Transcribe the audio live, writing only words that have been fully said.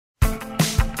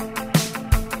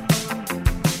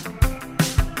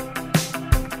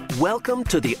Welcome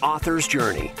to The Author's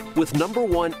Journey with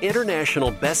 #1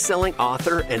 international best-selling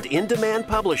author and in-demand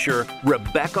publisher,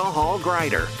 Rebecca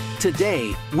Hall-Gruyter.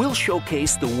 Today, we'll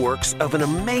showcase the works of an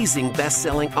amazing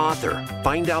best-selling author,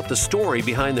 find out the story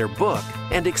behind their book,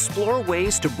 and explore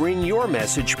ways to bring your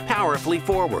message powerfully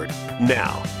forward.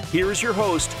 Now, here's your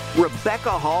host,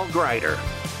 Rebecca Hall-Gruyter.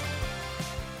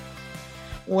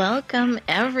 Welcome,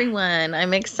 everyone.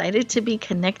 I'm excited to be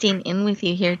connecting in with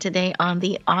you here today on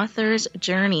The Author's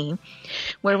Journey,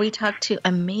 where we talk to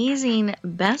amazing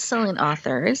best-selling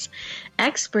authors,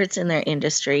 experts in their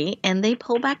industry, and they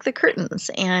pull back the curtains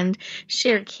and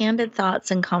share candid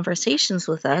thoughts and conversations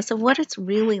with us of what it's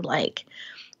really like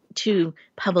to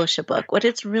publish a book, what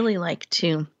it's really like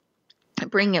to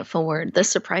bring it forward, the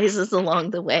surprises along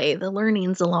the way, the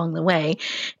learnings along the way,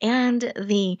 and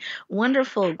the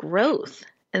wonderful growth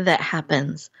that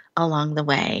happens along the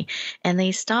way. And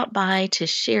they stop by to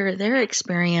share their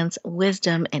experience,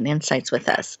 wisdom, and insights with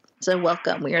us. So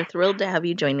welcome. We are thrilled to have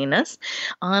you joining us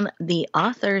on The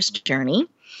Author's Journey.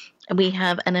 We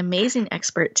have an amazing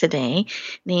expert today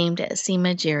named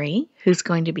Seema Giri, who's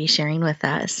going to be sharing with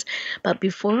us. But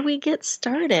before we get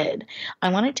started, I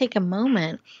want to take a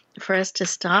moment for us to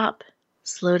stop,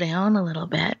 slow down a little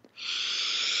bit.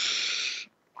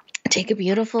 Take a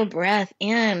beautiful breath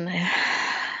in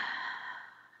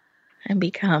and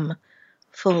become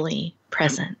fully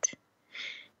present.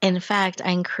 In fact,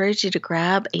 I encourage you to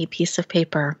grab a piece of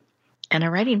paper and a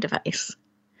writing device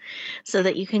so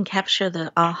that you can capture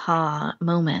the aha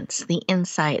moments, the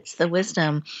insights, the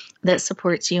wisdom that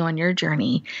supports you on your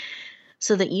journey,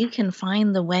 so that you can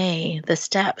find the way, the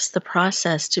steps, the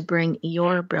process to bring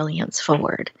your brilliance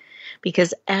forward.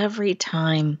 Because every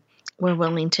time we're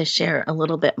willing to share a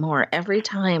little bit more, every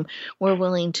time we're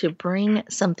willing to bring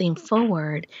something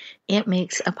forward, it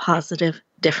makes a positive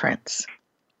difference.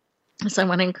 So I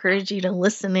want to encourage you to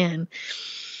listen in,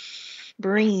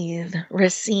 breathe,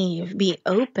 receive, be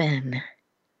open.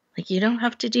 Like, you don't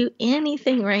have to do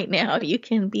anything right now. You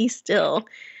can be still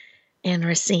and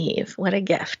receive. What a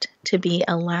gift to be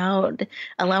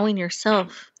allowing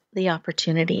yourself the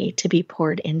opportunity to be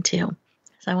poured into.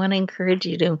 So I want to encourage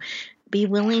you to be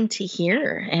willing to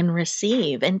hear and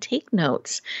receive and take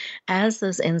notes as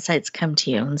those insights come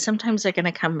to you. And sometimes they're going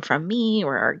to come from me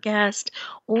or our guest,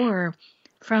 or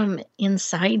from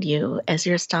inside you as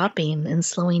you're stopping and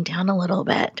slowing down a little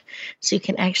bit, so you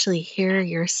can actually hear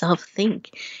yourself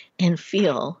think and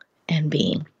feel and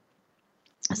be.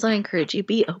 So I encourage you,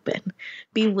 be open,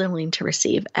 be willing to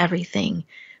receive everything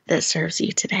that serves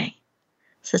you today.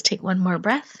 So let's take one more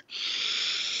breath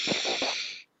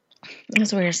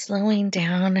as we're slowing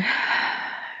down,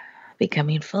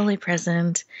 becoming fully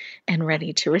present and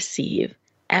ready to receive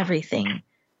everything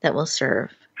that will serve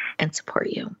and support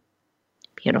you.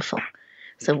 Beautiful.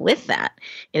 So with that,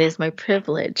 it is my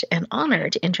privilege and honor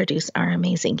to introduce our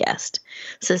amazing guest.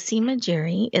 So Seema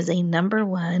Giri is a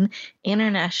 #1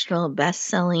 international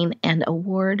best-selling and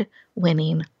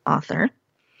award-winning author,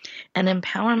 an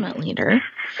empowerment leader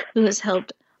who has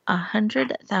helped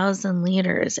 100,000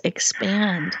 leaders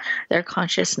expand their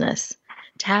consciousness,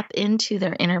 tap into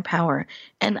their inner power,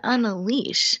 and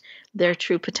unleash their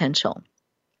true potential.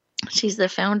 She's the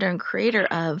founder and creator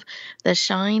of the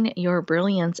Shine Your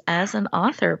Brilliance as an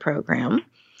Author program,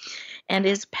 and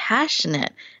is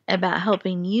passionate about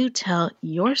helping you tell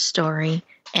your story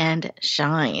and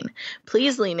shine.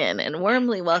 Please lean in and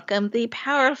warmly welcome the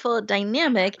powerful,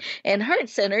 dynamic, and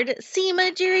heart-centered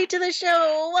Seema Giri to the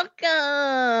show.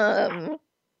 Welcome.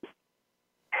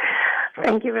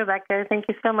 Thank you, Rebecca. Thank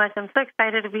you so much. I'm so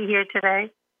excited to be here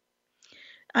today.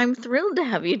 I'm thrilled to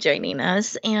have you joining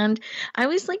us. And I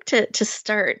always like to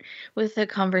start with a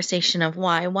conversation of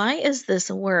why. Why is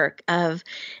this work of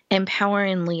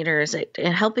empowering leaders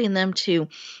and helping them to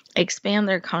expand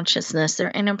their consciousness,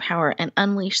 their inner power, and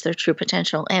unleash their true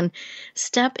potential and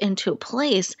step into a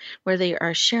place where they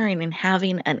are sharing and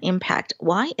having an impact?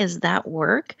 Why is that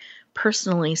work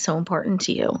personally so important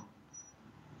to you?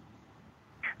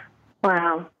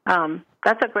 Wow,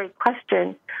 that's a great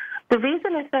question. The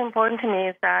reason it's so important to me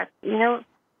is that, we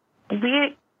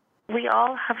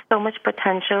all have so much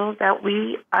potential that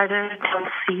we either don't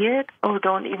see it or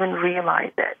don't even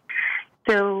realize it.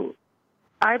 So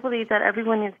I believe that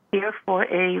everyone is here for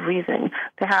a reason,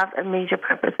 to have a major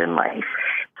purpose in life.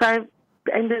 And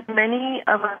there's many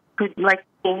of us who, like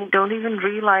me, don't even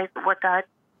realize what that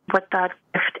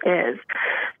gift is.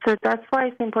 So that's why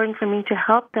it's important for me to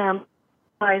help them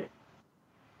realize,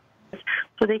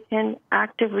 so they can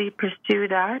actively pursue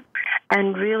that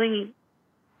and really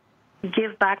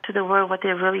give back to the world what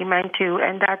they're really meant to.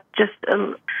 And that just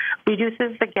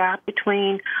reduces the gap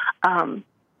between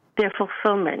their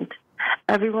fulfillment.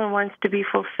 Everyone wants to be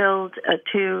fulfilled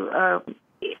to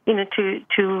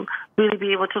really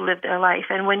be able to live their life.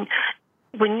 And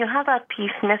when you have that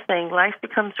piece missing, life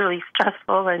becomes really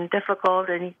stressful and difficult,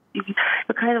 and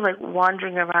you're kind of like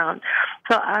wandering around.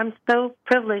 So I'm so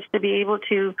privileged to be able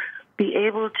to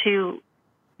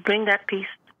bring that piece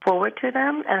forward to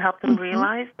them and help them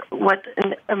realize what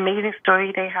an amazing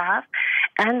story they have,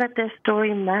 and that their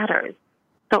story matters,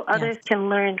 so others can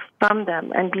learn from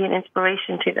them and be an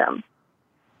inspiration to them.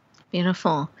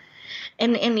 Beautiful.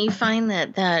 And you find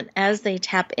that as they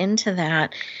tap into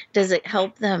that, does it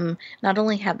help them not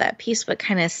only have that piece, but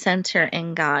kind of center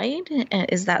and guide?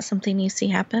 Is that something you see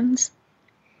happens?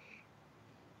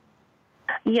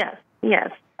 Yes.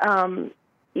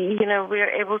 We're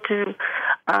able to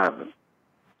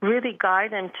really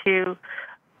guide them to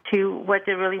what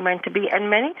they're really meant to be. And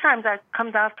many times that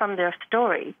comes out from their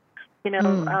story.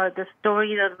 The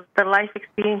story, the life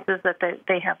experiences that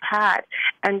they have had.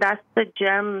 And that's the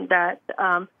gem that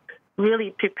really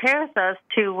prepares us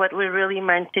to what we're really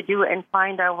meant to do and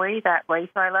find our way that way.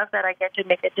 So I love that I get to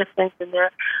make a difference in their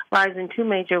lives in two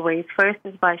major ways. First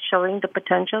is by showing the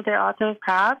potential their authors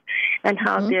have and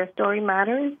how their story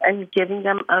matters, and giving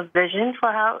them a vision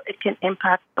for how it can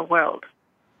impact the world.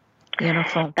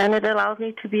 Beautiful. And it allows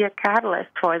me to be a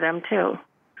catalyst for them, too,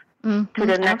 to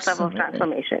the next level of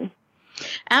transformation.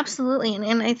 Absolutely.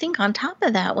 And I think on top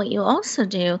of that, what you also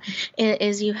do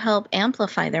is you help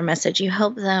amplify their message. You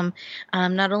help them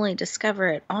not only discover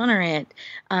it, honor it,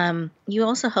 you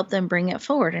also help them bring it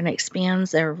forward, and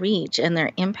expands their reach and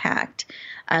their impact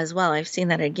as well. I've seen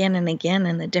that again and again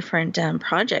in the different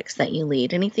projects that you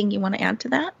lead. Anything you want to add to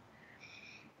that?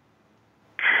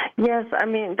 Yes, I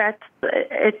mean, that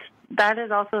is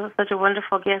also such a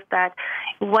wonderful gift that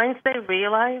once they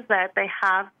realize that they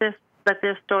have this, that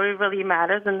their story really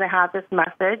matters and they have this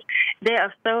message, they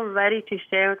are so ready to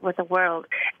share it with the world.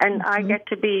 And I get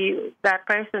to be that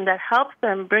person that helps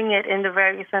them bring it in the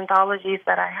various anthologies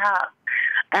that I have,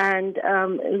 and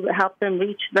help them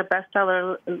reach the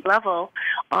bestseller level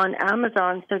on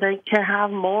Amazon so they can have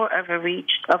more of a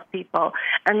reach of people.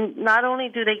 And not only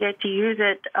do they get to use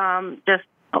it just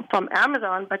from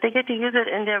Amazon, but they get to use it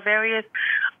in their various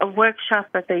workshops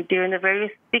that they do, and the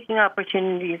various speaking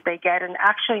opportunities they get, and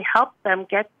actually help them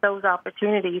get those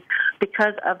opportunities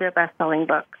because of their best-selling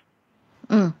book.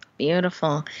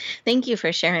 Beautiful. Thank you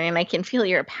for sharing. And I can feel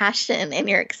your passion and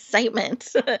your excitement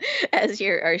as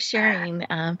you are sharing,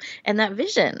 and that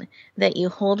vision that you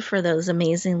hold for those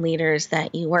amazing leaders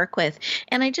that you work with.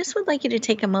 And I just would like you to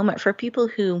take a moment for people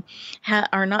who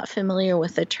are not familiar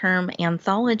with the term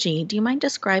anthology. Do you mind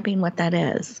describing what that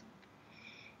is?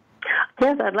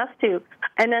 Yes, I'd love to.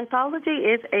 An anthology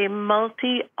is a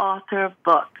multi-author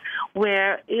book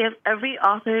where if every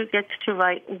author gets to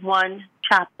write one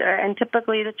chapter, and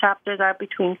typically the chapters are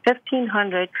between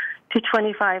 1,500 to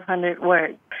 2,500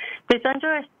 words. It's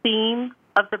under a theme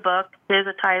of the book. There's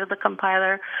a title. The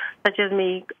compiler, such as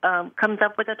me, comes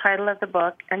up with the title of the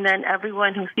book, and then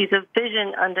everyone who sees a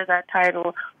vision under that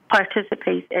title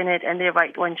participates in it, and they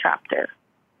write one chapter.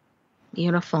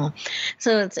 Beautiful.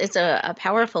 So it's a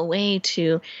powerful way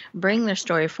to bring their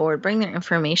story forward, bring their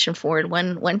information forward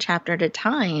one chapter at a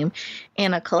time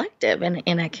in a collective and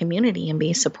in a community, and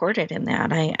be supported in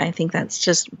that. I think that's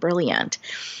just brilliant.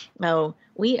 Now,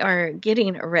 we are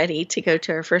getting ready to go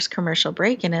to our first commercial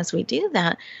break. And as we do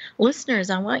that, listeners,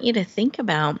 I want you to think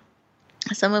about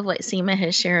some of what Seema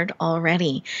has shared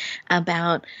already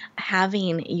about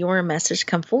having your message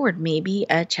come forward, maybe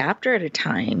a chapter at a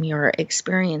time, your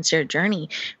experience, your journey,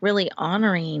 really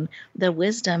honoring the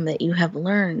wisdom that you have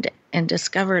learned and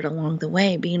discovered along the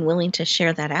way, being willing to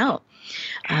share that out.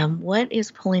 What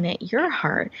is pulling at your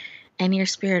heart and your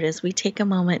spirit as we take a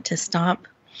moment to stop,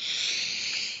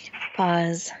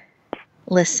 pause,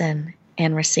 listen,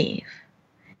 and receive?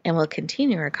 And we'll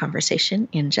continue our conversation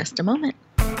in just a moment.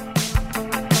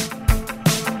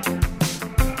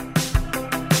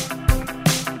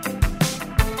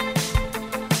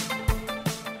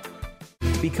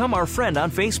 Become our friend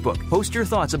on Facebook. Post your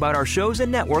thoughts about our shows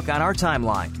and network on our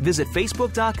timeline. Visit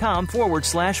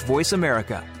facebook.com/Voice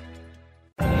America.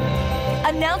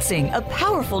 Announcing a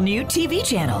powerful new TV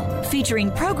channel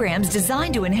featuring programs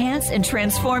designed to enhance and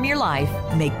transform your life.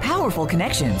 Make powerful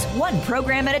connections, one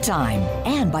program at a time.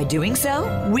 And by doing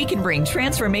so, we can bring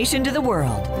transformation to the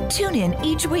world. Tune in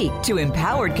each week to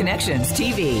Empowered Connections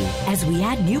TV as we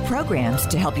add new programs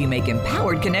to help you make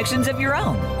empowered connections of your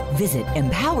own. Visit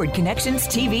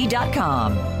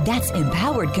empoweredconnectionstv.com. That's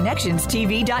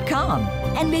empoweredconnectionstv.com.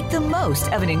 And make the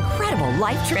most of an incredible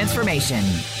life transformation.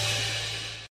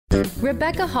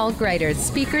 Rebecca Hall Greider's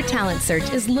Speaker Talent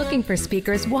Search is looking for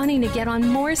speakers wanting to get on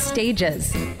more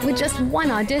stages. With just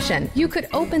one audition, you could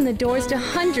open the doors to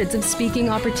hundreds of speaking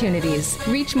opportunities,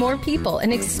 reach more people,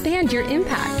 and expand your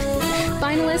impact.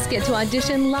 Finalists get to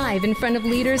audition live in front of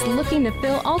leaders looking to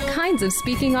fill all kinds of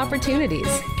speaking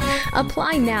opportunities.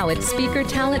 Apply now at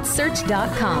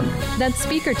speakertalentsearch.com. That's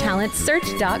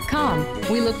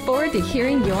speakertalentsearch.com. We look forward to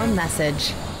hearing your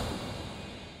message.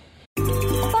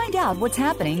 Find out what's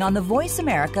happening on the Voice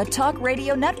America Talk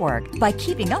Radio Network by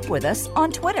keeping up with us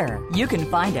on Twitter. You can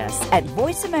find us at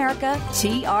Voice America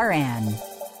TRN.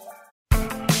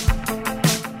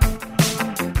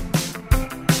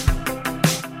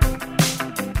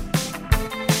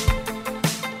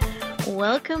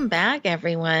 Welcome back,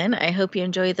 everyone. I hope you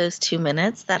enjoyed those 2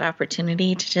 minutes, that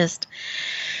opportunity to just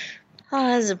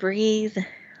pause, breathe,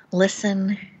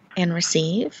 listen, and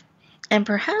receive. And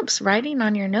perhaps writing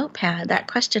on your notepad that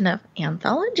question of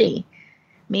anthology.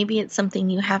 Maybe it's something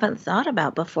you haven't thought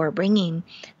about before, bringing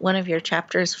one of your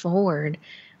chapters forward,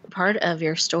 part of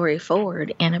your story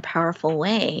forward in a powerful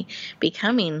way,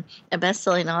 becoming a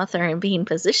best-selling author and being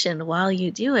positioned while you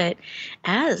do it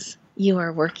as you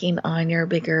are working on your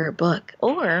bigger book.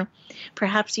 Or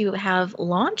perhaps you have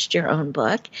launched your own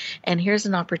book, and here's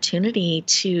an opportunity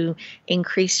to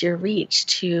increase your reach,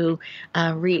 to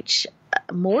reach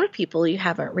more people you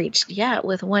haven't reached yet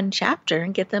with one chapter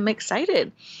and get them excited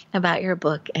about your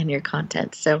book and your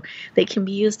content. So they can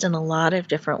be used in a lot of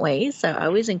different ways. So I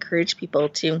always encourage people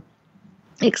to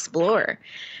explore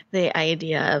the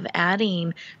idea of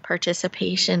adding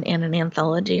participation in an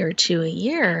anthology or two a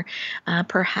year.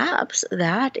 Perhaps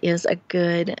that is a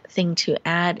good thing to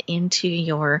add into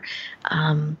your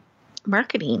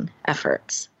marketing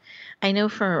efforts. I know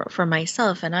for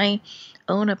myself, and I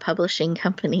own a publishing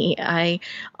company, I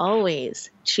always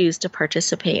choose to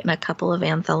participate in a couple of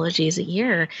anthologies a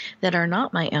year that are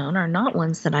not my own, or not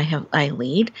ones that I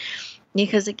lead,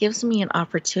 because it gives me an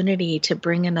opportunity to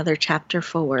bring another chapter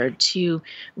forward, to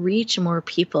reach more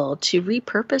people, to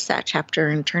repurpose that chapter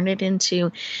and turn it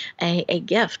into a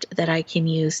gift that I can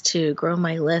use to grow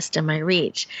my list and my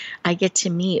reach. I get to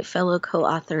meet fellow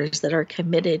co-authors that are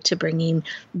committed to bringing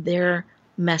their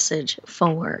message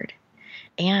forward.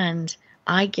 And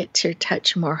I get to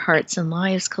touch more hearts and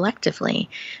lives collectively.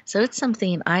 So it's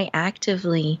something I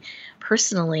actively,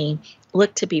 personally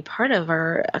look to be part of,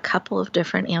 are a couple of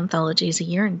different anthologies a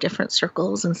year in different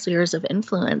circles and spheres of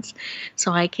influence.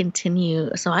 So I can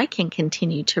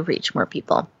continue to reach more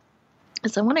people.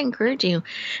 So I want to encourage you,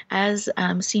 as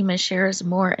Seema shares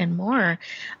more and more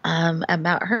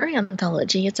about her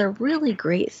anthology, it's a really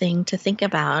great thing to think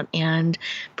about and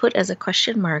put as a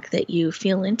question mark that you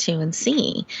feel into and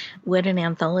see. Would an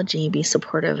anthology be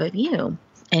supportive of you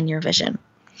and your vision?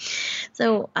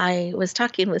 So I was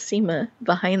talking with Seema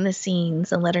behind the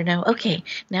scenes and let her know, okay,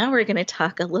 now we're going to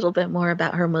talk a little bit more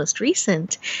about her most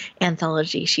recent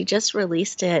anthology. She just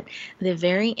released it the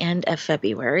very end of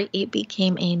February. It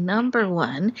became a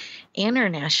 #1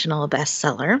 international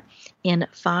bestseller in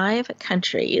 5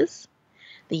 countries: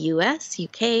 the US,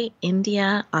 UK,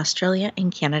 India, Australia,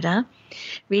 and Canada,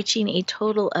 reaching a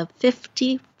total of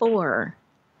 54.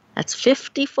 That's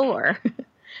 54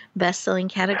 best-selling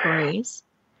categories,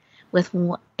 with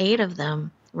 8 of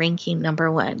them ranking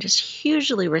 #1, just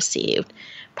hugely received,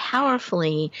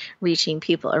 powerfully reaching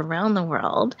people around the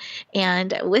world.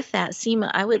 And with that, Seema,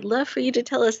 I would love for you to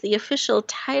tell us the official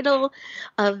title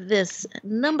of this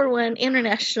 #1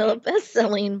 international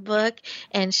best-selling book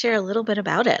and share a little bit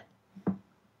about it.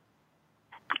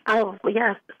 Oh,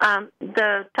 yes.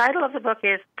 The title of the book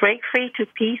is Break Free to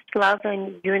Peace, Love,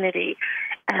 and Unity.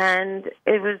 And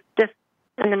it was just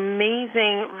an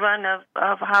amazing run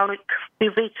of how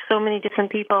we've reached so many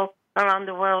different people around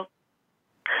the world.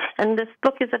 And this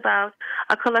book is about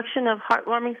a collection of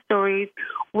heartwarming stories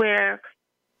where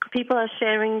people are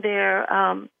sharing their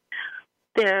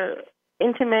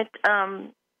intimate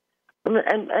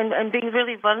and being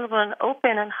really vulnerable and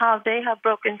open on how they have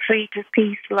broken free to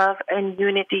peace, love, and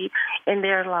unity in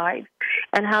their lives,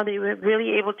 and how they were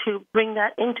really able to bring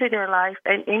that into their life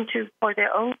and into for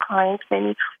their own clients,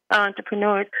 many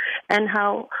entrepreneurs, and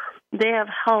how they have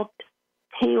helped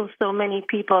heal so many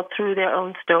people through their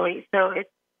own stories. So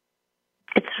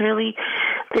it's really,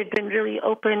 they've been really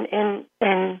open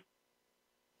in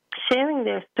sharing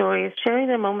their stories, sharing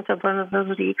their moments of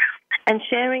vulnerability, and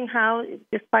sharing how,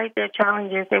 despite their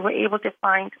challenges, they were able to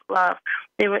find love,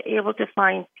 they were able to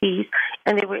find peace,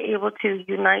 and they were able to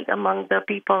unite among the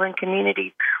people and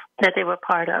communities that they were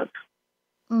part of.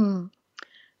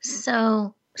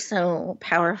 So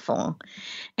powerful.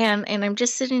 And I'm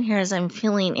just sitting here as I'm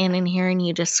feeling in and hearing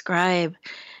you describe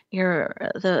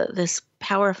this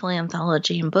powerful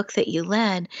anthology and book that you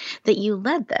led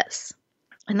this.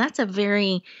 And that's a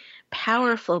very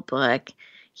powerful book,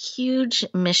 huge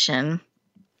mission.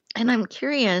 And I'm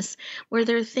curious, were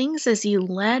there things as you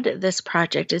led this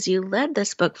project, as you led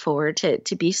this book forward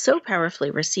to be so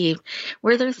powerfully received,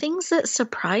 were there things that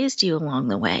surprised you along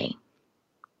the way?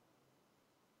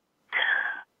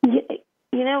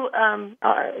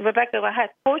 Rebecca, I had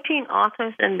 14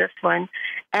 authors in this one.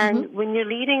 And when you're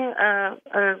leading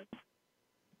a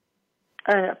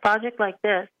project like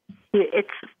this,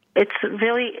 it's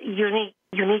really unique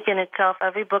in itself.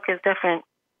 Every book is different.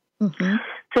 Mm-hmm.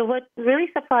 So what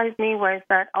really surprised me was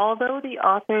that although the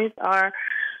authors are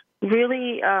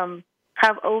really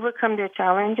have overcome their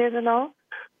challenges and all,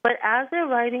 but as they're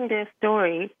writing their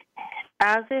story,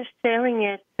 as they're sharing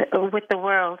it with the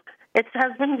world, it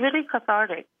has been really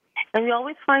cathartic. And we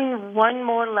always find one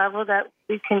more level that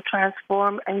we can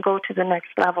transform and go to the next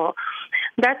level.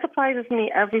 That surprises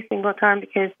me every single time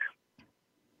because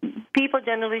people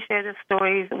generally share their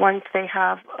stories once they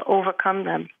have overcome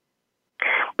them.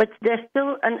 But there's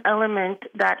still an element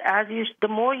that the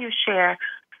more you share,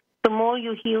 the more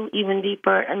you heal even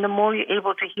deeper and the more you're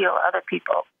able to heal other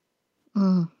people.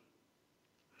 Mm.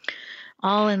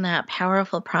 All in that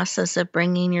powerful process of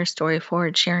bringing your story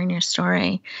forward, sharing your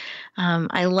story.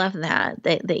 I love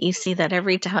that you see that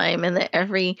every time and that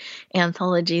every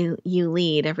anthology you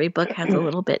lead, every book has a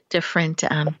little bit different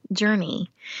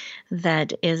journey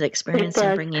that is experienced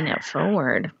in bringing it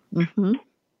forward. Mm-hmm.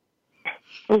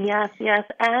 Yes.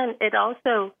 And it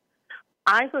also,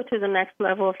 I go to the next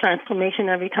level of transformation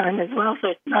every time as well. So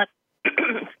it's not,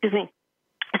 excuse me,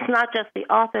 it's not just the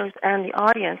authors and the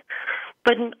audience,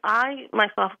 but I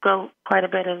myself go quite a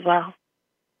bit as well.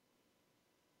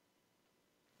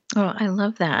 Oh, I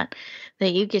love that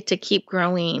you get to keep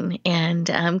growing and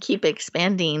keep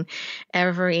expanding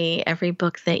every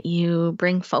book that you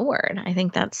bring forward. I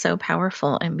think that's so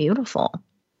powerful and beautiful.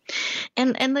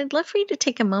 And I'd love for you to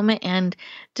take a moment and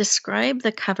describe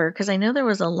the cover, because I know there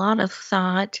was a lot of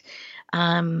thought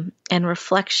and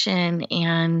reflection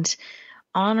and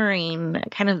honoring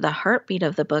kind of the heartbeat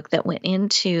of the book that went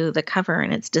into the cover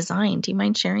and its design. Do you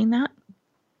mind sharing that?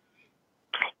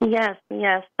 Yes.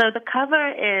 So the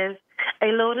cover is a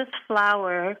lotus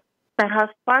flower that has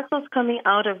sparkles coming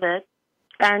out of it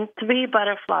and 3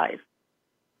 butterflies.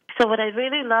 So what I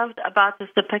really loved about this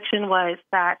depiction was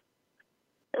that,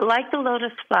 like the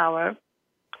lotus flower,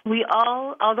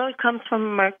 although it comes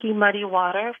from murky, muddy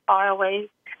water, far away,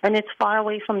 and it's far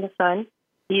away from the sun,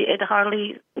 it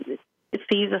hardly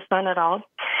sees the sun at all,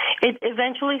 it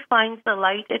eventually finds the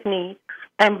light it needs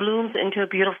and blooms into a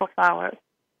beautiful flower.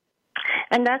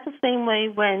 And that's the same way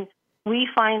when you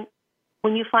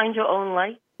find your own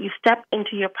light, you step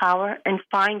into your power and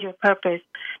find your purpose,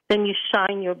 then you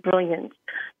shine your brilliance.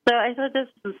 So I thought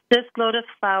this lotus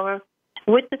flower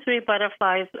with the 3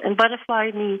 butterflies, and butterfly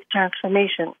means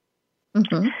transformation.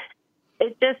 Mm-hmm.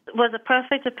 It just was a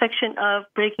perfect depiction of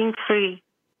breaking free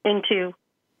into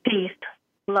peace,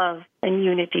 love, and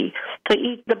unity. So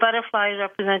the butterfly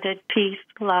represented peace,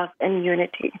 love, and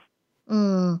unity.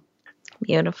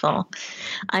 Beautiful.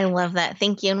 I love that.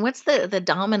 Thank you. And what's the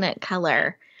dominant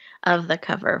color of the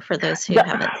cover for those who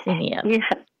haven't seen it yet?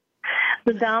 Yes.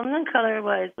 The dominant color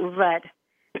was red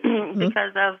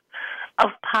because of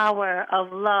power,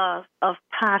 of love, of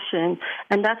passion.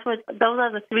 And those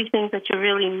are the 3 things that you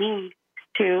really need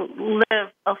to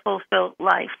live a fulfilled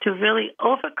life, to really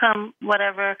overcome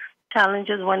whatever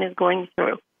challenges one is going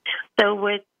through. So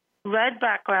with red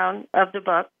background of the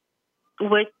book,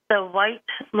 with the white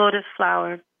lotus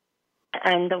flower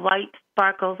and the white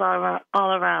sparkles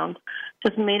all around,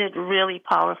 just made it really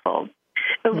powerful.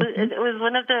 It was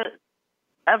one of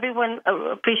everyone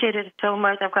appreciated it so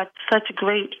much. I've got such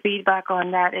great feedback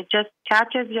on that. It just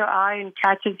catches your eye and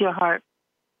catches your heart.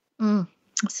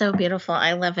 So beautiful.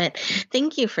 I love it.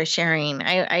 Thank you for sharing.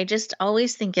 I just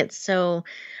always think it's so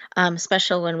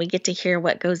special when we get to hear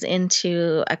what goes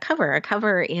into a cover. A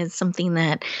cover is something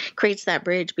that creates that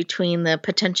bridge between the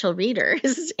potential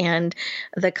readers and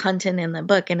the content in the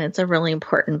book. And it's a really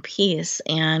important piece.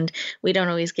 And we don't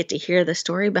always get to hear the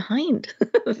story behind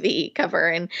the cover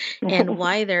and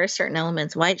why there are certain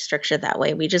elements, why it's structured that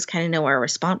way. We just kind of know our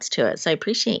response to it. So I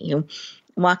appreciate you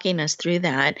walking us through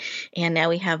that. And now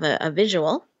we have a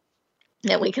visual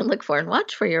that we can look for and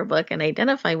watch for your book and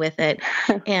identify with it.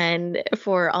 And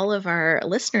for all of our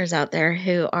listeners out there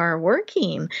who are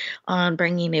working on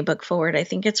bringing a book forward, I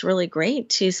think it's really great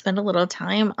to spend a little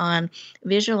time on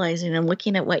visualizing and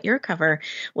looking at what your cover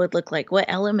would look like. What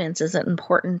elements is it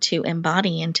important to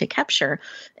embody and to capture?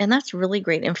 And that's really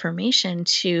great information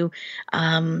to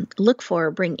look for,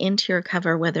 bring into your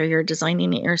cover, whether you're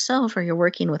designing it yourself or you're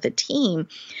working with a team,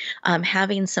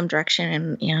 having some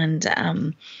direction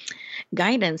and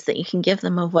guidance that you can give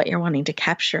them of what you're wanting to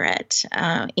capture it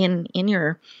in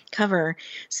your cover,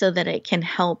 so that it can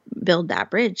help build that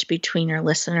bridge between your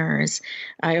listeners.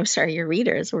 I'm sorry, your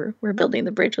readers. We're building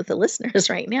the bridge with the listeners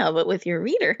right now, but with your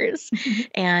readers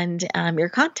and your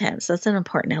content. So that's an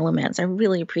important element. So I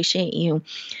really appreciate you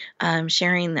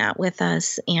sharing that with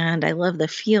us, and I love the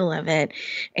feel of it.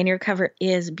 And your cover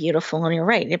is beautiful, and you're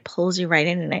right. It pulls you right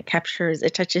in, and it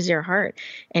touches your heart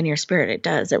and your spirit. It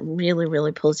does. It really,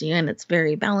 really pulls you in. It's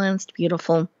very balanced,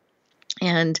 beautiful,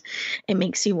 and it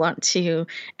makes you want to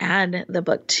add the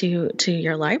book to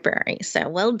your library. So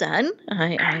well done.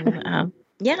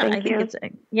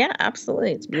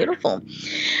 Absolutely. It's beautiful.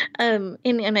 And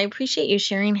I appreciate you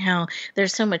sharing how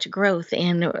there's so much growth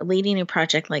in leading a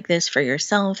project like this for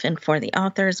yourself and for the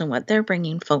authors and what they're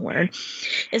bringing forward.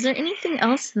 Is there anything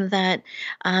else that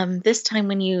this time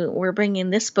when you were bringing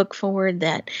this book forward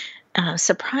that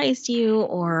surprised you,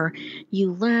 or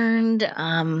you learned,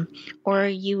 or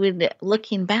you would,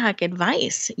 looking back,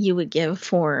 advice you would give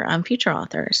for future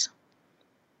authors?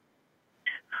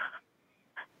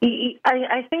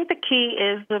 I think the key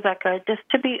is, Rebecca, just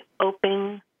to be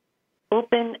open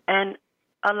and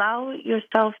allow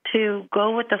yourself to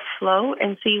go with the flow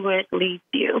and see where it leads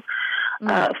you.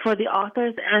 For the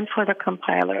authors and for the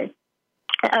compiler,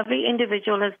 every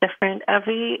individual is different.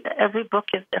 Every book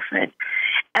is different.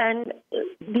 And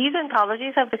these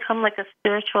anthologies have become like a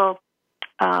spiritual,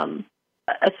 I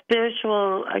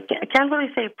can't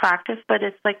really say practice, but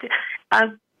it's like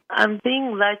I'm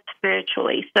being led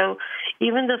spiritually. So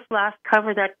even this last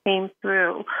cover that came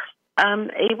through,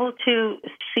 I'm able to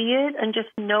see it and just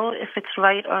know if it's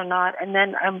right or not. And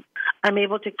then I'm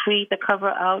able to create the cover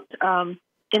out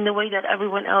in the way that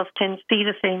everyone else can see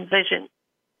the same vision.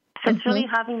 So it's really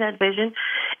having that vision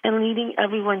and leading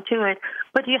everyone to it.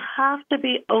 But you have to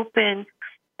be open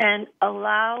and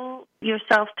allow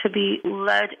yourself to be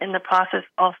led in the process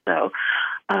also.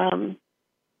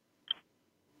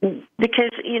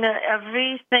 Because,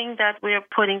 everything that we're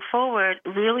putting forward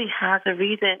really has a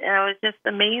reason. And I was just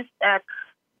amazed at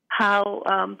how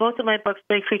both of my books,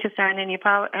 Break Free to Stand in Your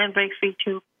Power and Break Free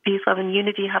to Peace, Love, and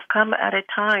Unity, have come at a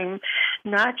time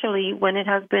naturally when it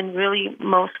has been really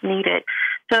most needed.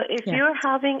 So if you're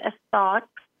having a thought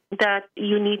that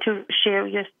you need to share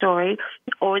your story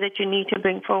or that you need to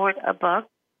bring forward a book,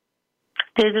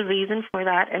 there's a reason for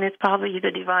that, and it's probably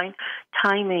the divine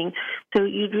timing. So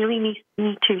you really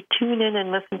need to tune in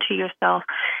and listen to yourself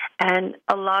and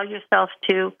allow yourself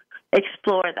to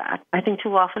explore that. I think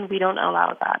too often we don't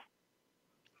allow that.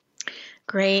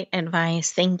 Great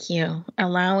advice. Thank you.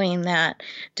 Allowing that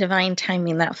divine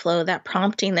timing, that flow, that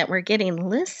prompting that we're getting,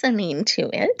 listening to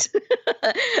it,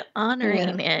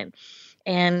 honoring it,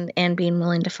 and being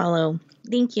willing to follow.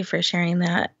 Thank you for sharing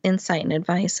that insight and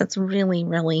advice. That's really,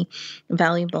 really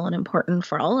valuable and important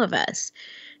for all of us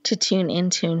to tune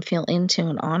into and feel into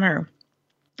and honor.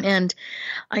 And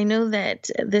I know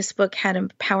that this book had a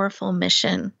powerful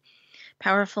mission,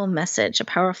 powerful message, a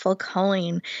powerful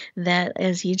calling that,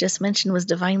 as you just mentioned, was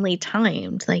divinely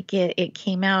timed. Like it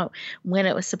came out when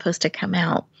it was supposed to come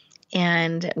out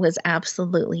and was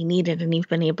absolutely needed. And you've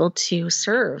been able to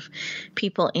serve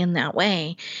people in that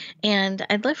way. And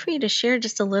I'd love for you to share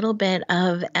just a little bit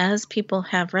of, as people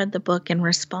have read the book and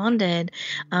responded,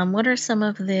 what are some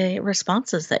of the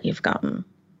responses that you've gotten?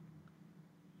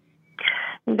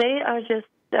 They are just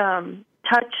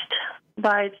touched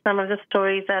by some of the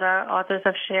stories that our authors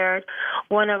have shared.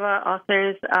 One of our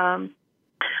authors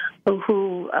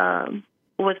who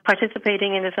was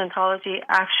participating in this anthology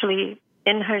actually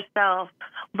in herself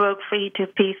broke free to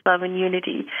peace, love, and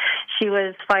unity. She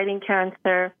was fighting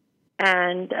cancer,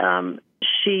 and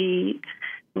she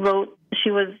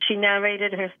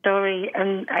narrated her story,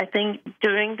 and I think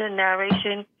during the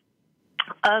narration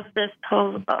of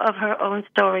her own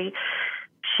story,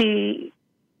 she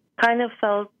kind of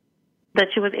felt that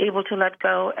she was able to let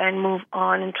go and move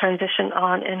on and transition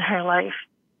on in her life.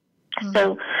 Mm-hmm.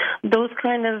 So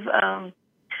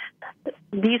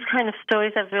these kind of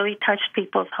stories have really touched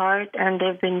people's heart, and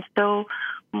they've been so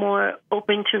more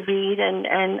open to read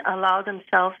and allow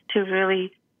themselves to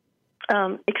really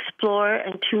explore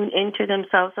and tune into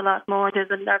themselves a lot more. There's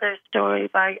another story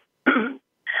by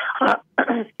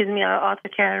our author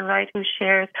Karen Wright, who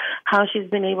shares how she's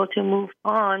been able to move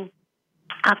on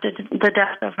after the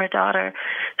death of her daughter.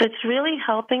 So it's really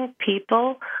helping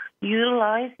people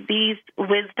utilize these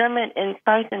wisdom and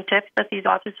insights and tips that these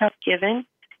authors have given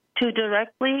to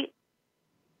directly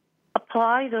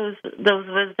apply those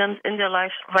wisdoms in their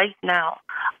lives right now,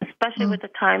 especially with the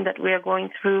time that we are going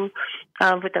through,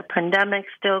 with the pandemic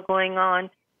still going on,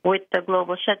 with the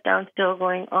global shutdown still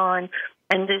going on,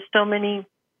 and there's so many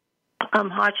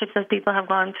hardships that people have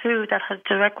gone through that has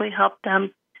directly helped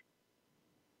them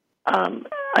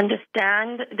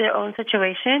understand their own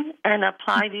situation and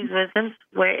apply these wisdoms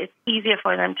where it's easier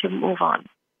for them to move on.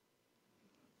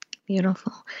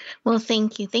 Beautiful. Well,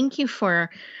 thank you. Thank you for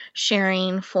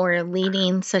sharing, for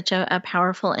leading such a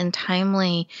powerful and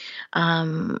timely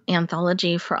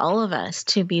anthology for all of us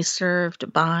to be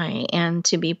served by and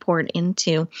to be poured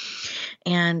into.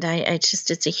 And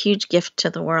it's a huge gift to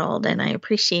the world, and I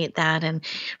appreciate that. And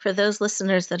for those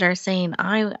listeners that are saying,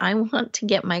 I want to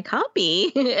get my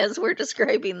copy as we're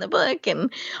describing the book and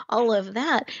all of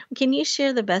that, can you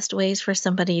share the best ways for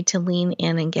somebody to lean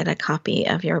in and get a copy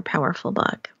of your powerful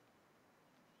book?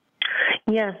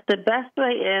 Yes, the best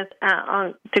way is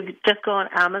to just go on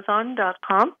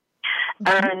Amazon.com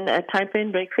and type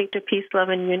in Break Free to Peace, Love,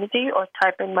 and Unity, or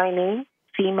type in my name,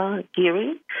 Seema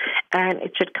Giri, and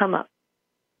it should come up.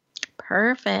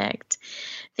 Perfect.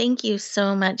 Thank you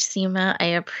so much, Seema. I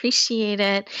appreciate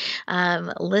it.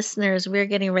 Listeners, we're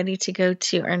getting ready to go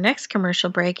to our next commercial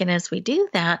break. And as we do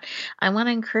that, I want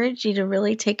to encourage you to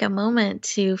really take a moment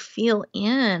to feel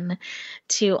in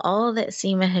to all that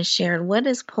Seema has shared. What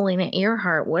is pulling at your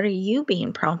heart? What are you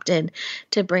being prompted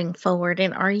to bring forward?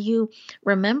 And are you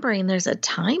remembering there's a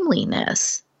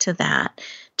timeliness to that,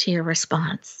 to your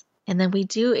response? And then we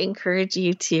do encourage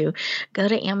you to go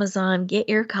to Amazon, get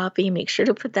your copy, make sure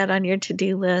to put that on your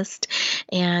to-do list,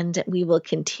 and we will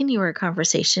continue our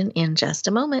conversation in just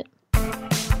a moment.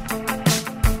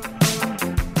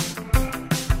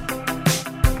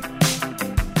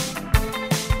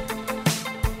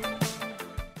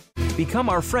 Become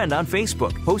our friend on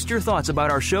Facebook. Post your thoughts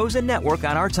about our shows and network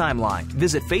on our timeline.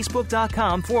 Visit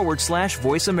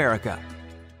Facebook.com/Voice America.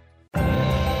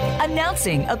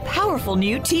 Announcing a powerful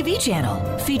new TV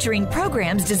channel featuring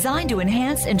programs designed to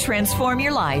enhance and transform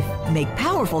your life. Make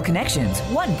powerful connections,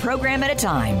 one program at a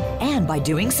time. And by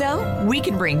doing so, we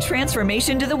can bring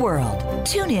transformation to the world.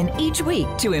 Tune in each week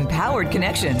to Empowered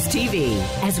Connections TV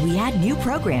as we add new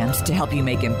programs to help you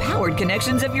make empowered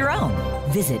connections of your own.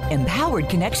 Visit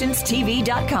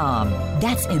empoweredconnectionstv.com.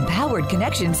 That's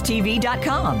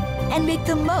empoweredconnectionstv.com. And make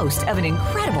the most of an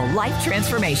incredible life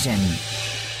transformation.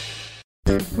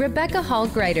 Rebecca Hall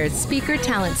Greider's Speaker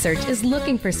Talent Search is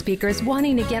looking for speakers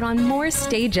wanting to get on more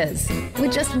stages.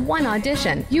 With just one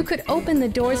audition, you could open the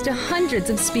doors to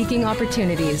hundreds of speaking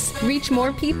opportunities, reach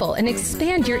more people, and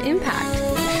expand your impact.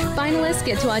 Finalists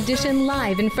get to audition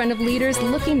live in front of leaders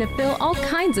looking to fill all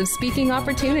kinds of speaking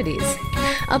opportunities.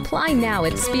 Apply now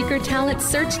at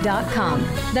speakertalentsearch.com.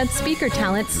 That's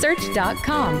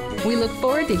speakertalentsearch.com. We look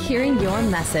forward to hearing your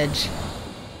message.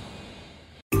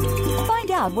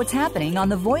 Find out what's happening on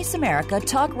the Voice America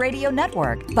Talk Radio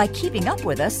Network by keeping up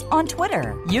with us on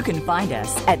Twitter. You can find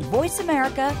us at Voice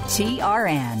America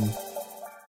TRN.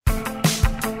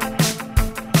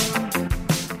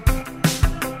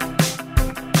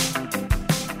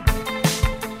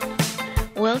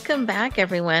 Welcome back,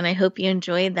 everyone. I hope you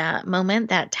enjoyed that moment,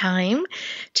 that time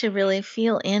to really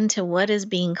feel into what is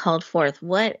being called forth.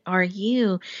 What are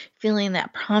you feeling,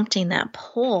 that prompting, that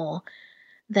pull,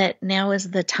 that now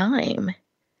is the time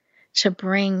to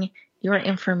bring your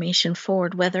information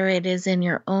forward, whether it is in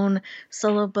your own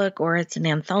solo book or it's an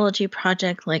anthology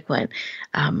project like what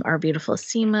our beautiful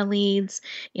Seema leads.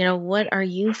 You know, what are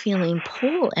you feeling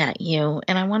pull at you?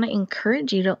 And I want to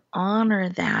encourage you to honor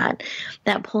that.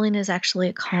 That pulling is actually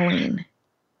a calling.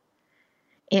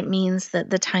 It means that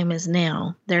the time is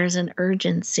now. There's an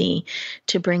urgency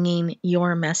to bringing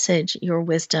your message, your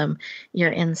wisdom,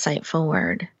 your insight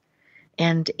forward.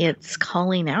 And it's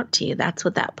calling out to you. That's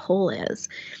what that pull is.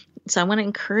 So I want to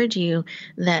encourage you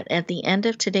that at the end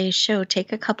of today's show,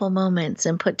 take a couple moments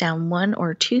and put down 1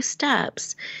 or 2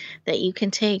 steps that you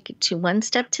can take, to one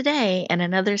step today and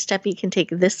another step you can take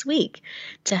this week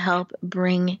to help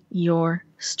bring your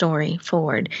story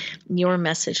forward, your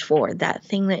message forward, that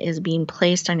thing that is being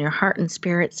placed on your heart and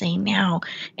spirit saying now,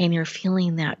 and you're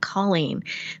feeling that calling,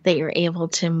 that you're able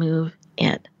to move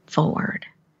it forward.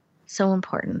 So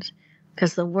important.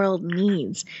 Because the world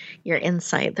needs your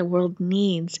insight. The world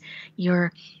needs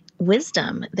your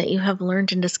wisdom that you have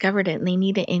learned and discovered it. And they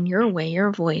need it in your way, your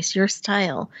voice, your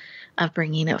style of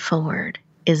bringing it forward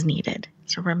is needed.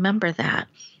 So remember that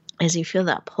as you feel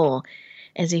that pull,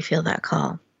 as you feel that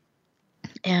call.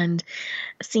 And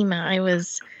Seema, I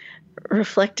was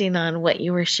reflecting on what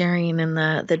you were sharing and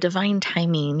the divine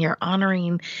timing. You're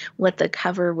honoring what the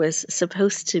cover was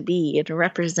supposed to be and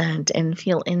represent and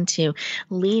feel into,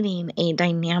 leading a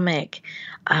dynamic,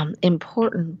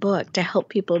 important book to help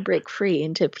people break free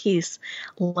into peace,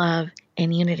 love,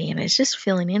 and unity. And it's just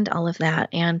feeling into all of that.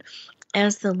 And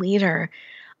as the leader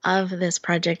of this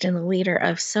project and the leader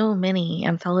of so many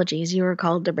anthologies you were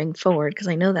called to bring forward, because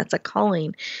I know that's a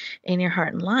calling in your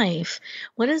heart and life,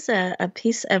 what is a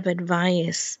piece of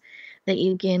advice that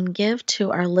you can give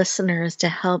to our listeners to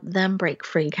help them break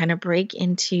free, kind of break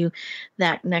into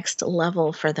that next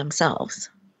level for themselves?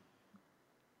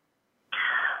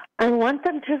 I want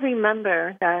them to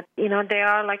remember that, they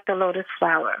are like the lotus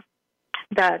flower,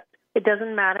 that it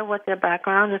doesn't matter what their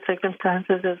background or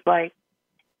circumstances is like.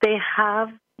 They have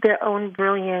their own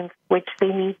brilliance, which they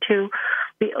need to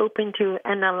be open to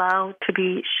and allow to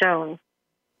be shown.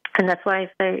 And that's why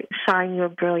I say shine your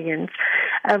brilliance.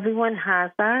 Everyone has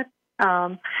that.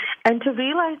 And to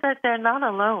realize that they're not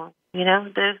alone. They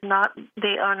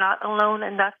are not alone.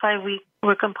 And that's why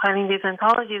we're compiling these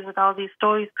anthologies with all these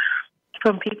stories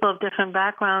from people of different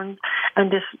backgrounds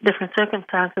and different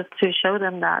circumstances to show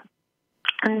them that.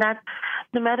 And that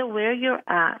no matter where you're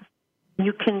at,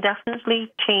 you can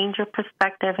definitely change your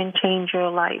perspective and change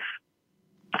your life.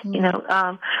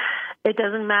 It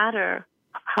doesn't matter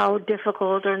how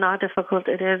difficult or not difficult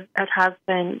it has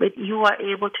been, but you are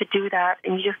able to do that,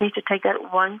 and you just need to take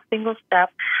that one single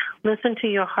step. Listen to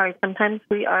your heart. Sometimes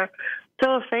we are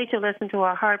so afraid to listen to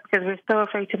our heart because we're so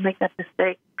afraid to make that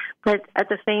mistake. But at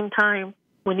the same time,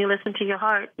 when you listen to your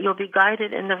heart, you'll be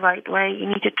guided in the right way. You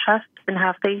need to trust and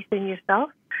have faith in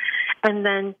yourself, and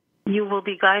then you will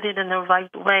be guided in the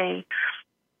right way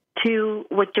to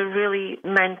what you're really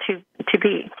meant to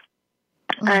be.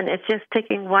 Mm-hmm. And it's just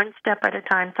taking one step at a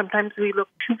time. Sometimes we look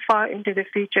too far into the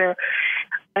future,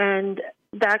 and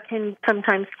that can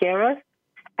sometimes scare us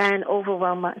and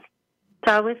overwhelm us.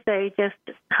 So I would say just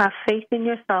have faith in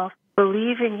yourself,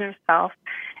 believe in yourself,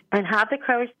 and have the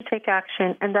courage to take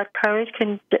action. And that courage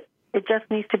it just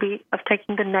needs to be of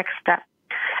taking the next step,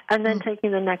 and then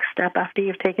taking the next step after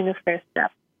you've taken the first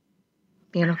step.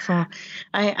 Beautiful.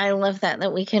 I love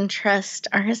that we can trust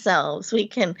ourselves. We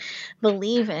can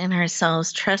believe in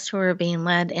ourselves, trust where we're being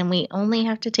led, and we only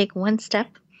have to take one step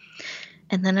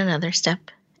and then another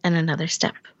step and another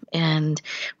step. And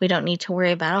we don't need to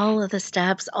worry about all of the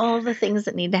steps, all the things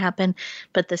that need to happen,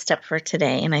 but the step for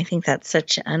today. And I think that's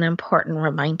such an important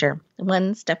reminder,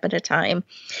 one step at a time.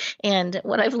 And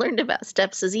what I've learned about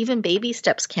steps is even baby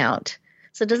steps count.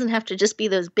 So it doesn't have to just be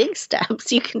those big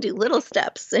steps. You can do little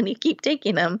steps, and you keep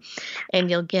taking them, and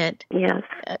you'll get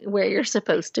where you're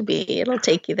supposed to be. It'll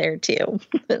take you there too.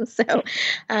 So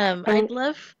I'd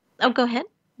love. Oh, go ahead.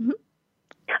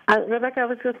 Mm-hmm. Rebecca, I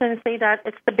was just going to say that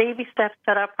it's the baby steps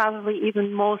that are probably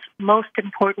even most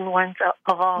important ones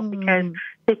of all, because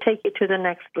they take you to the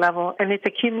next level, and it's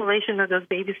accumulation of those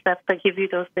baby steps that give you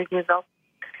those big results.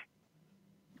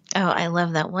 Oh, I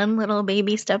love that. One little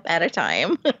baby step at a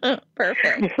time.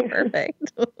 Perfect.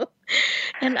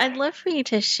 And I'd love for you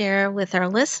to share with our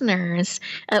listeners,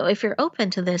 if you're open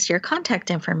to this, your contact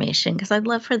information, because I'd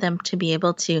love for them to be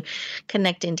able to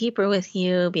connect in deeper with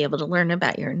you, be able to learn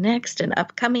about your next and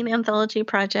upcoming anthology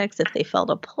projects if they felt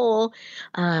a pull,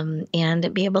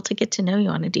 and be able to get to know you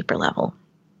on a deeper level.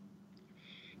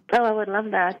 Oh, I would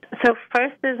love that. So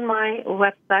first is my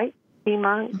website,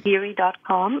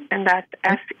 SeemaGiri.com, and that's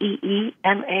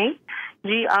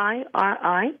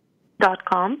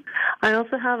SeemaGiri.com. I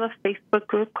also have a Facebook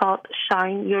group called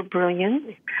Shine Your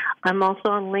Brilliance. I'm also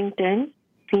on LinkedIn,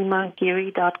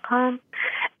 SeemaGiri.com,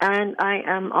 and I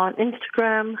am on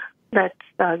Instagram, that's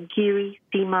Giri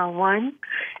Seema1,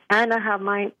 and I have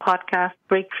my podcast,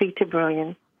 Break Free to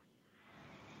Brilliance.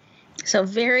 So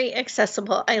very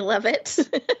accessible. I love it.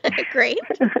 Great.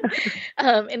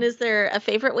 And is there a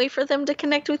favorite way for them to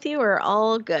connect with you, or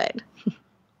all good?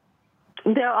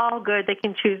 They're all good. They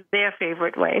can choose their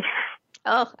favorite way.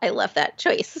 Oh, I love that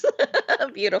choice.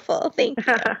 Beautiful. Thank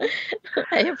you.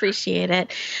 I appreciate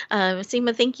it.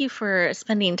 Seema, thank you for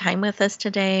spending time with us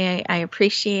today. I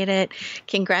appreciate it.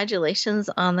 Congratulations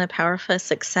on the powerful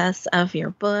success of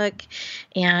your book.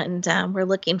 And we're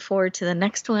looking forward to the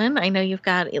next one. I know you've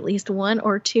got at least one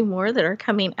or two more that are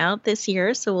coming out this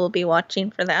year, so we'll be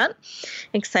watching for that.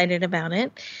 Excited about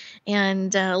it.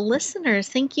 And listeners,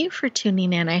 thank you for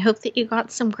tuning in. I hope that you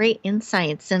got some great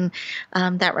insights and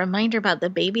that reminder about the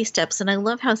baby steps. And I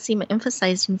love how Seema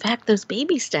emphasized, in fact, those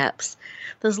baby steps,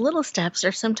 those little steps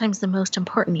are sometimes the most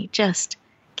important. You just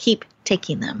keep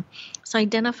taking them. So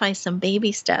identify some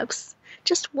baby steps,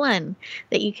 just one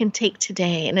that you can take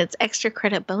today, and it's extra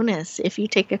credit bonus if you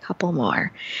take a couple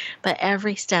more. But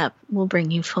every step will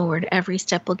bring you forward. Every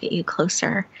step will get you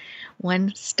closer.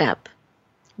 One step,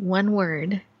 one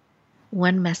word,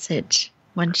 one message,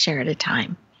 one share at a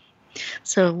time.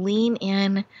 So lean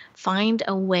in, find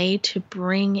a way to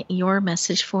bring your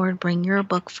message forward, bring your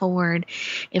book forward.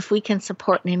 If we can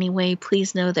support in any way,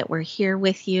 please know that we're here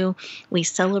with you. We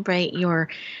celebrate your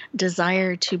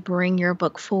desire to bring your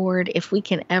book forward. If we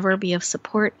can ever be of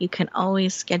support, you can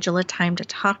always schedule a time to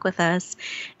talk with us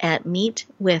at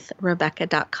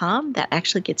meetwithrebecca.com. That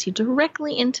actually gets you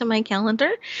directly into my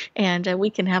calendar, and we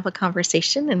can have a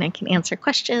conversation, and I can answer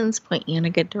questions, point you in a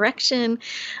good direction.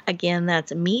 Again,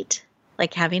 that's meet,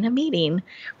 like having a meeting,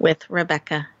 with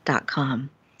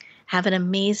Rebecca.com. Have an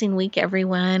amazing week,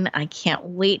 everyone. I can't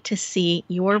wait to see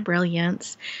your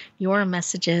brilliance, your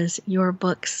messages, your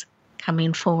books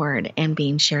coming forward and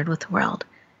being shared with the world.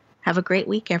 Have a great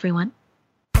week, everyone.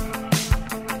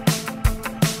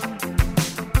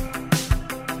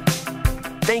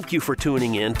 Thank you for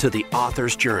tuning in to The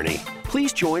Author's Journey.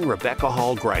 Please join Rebecca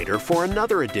Hall-Gruyter for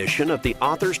another edition of the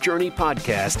Author's Journey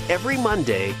podcast every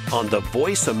Monday on the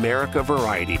Voice America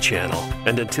Variety Channel.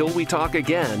 And until we talk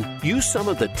again, use some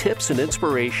of the tips and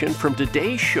inspiration from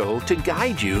today's show to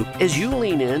guide you as you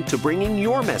lean in to bringing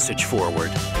your message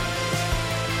forward.